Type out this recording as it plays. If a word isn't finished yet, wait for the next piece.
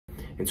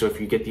And so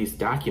if you get these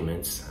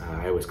documents,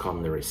 I always call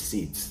them the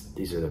receipts.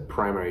 These are the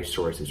primary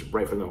sources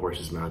right from the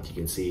horse's mouth. You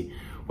can see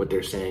what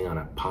they're saying on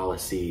a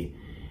policy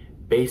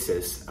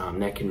basis.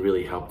 That can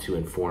really help to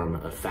inform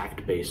a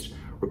fact-based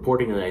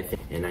reporting that I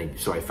think,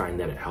 so I find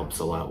that it helps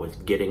a lot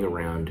with getting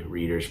around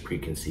readers'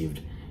 preconceived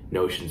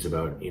notions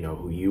about,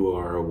 who you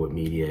are or what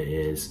media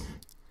is.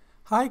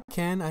 Hi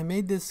Ken, I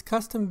made this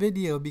custom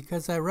video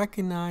because I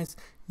recognize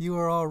you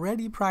are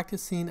already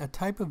practicing a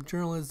type of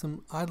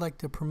journalism I'd like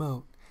to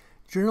promote.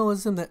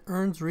 Journalism that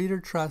earns reader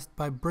trust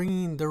by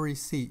bringing the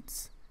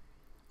receipts.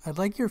 I'd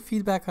like your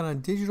feedback on a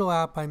digital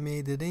app I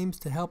made that aims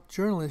to help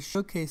journalists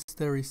showcase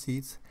their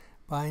receipts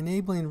by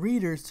enabling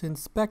readers to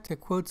inspect a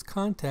quote's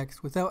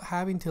context without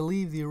having to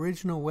leave the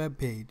original web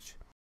page.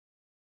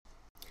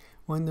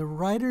 When the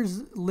writer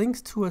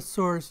links to a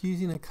source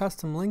using a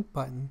custom link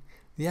button,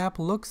 the app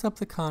looks up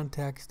the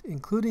context,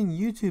 including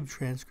YouTube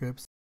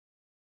transcripts,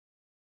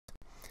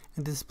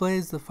 and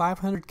displays the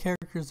 500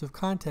 characters of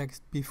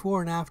context before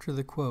and after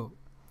the quote.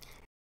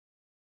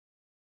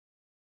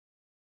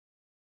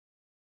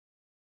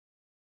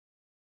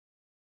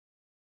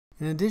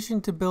 In addition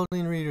to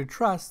building reader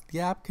trust, the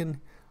app can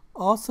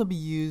also be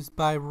used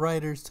by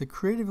writers to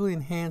creatively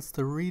enhance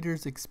the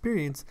reader's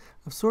experience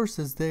of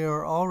sources they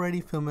are already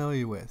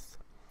familiar with.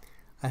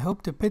 I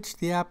hope to pitch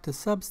the app to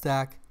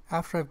Substack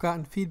after I've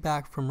gotten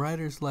feedback from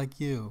writers like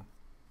you.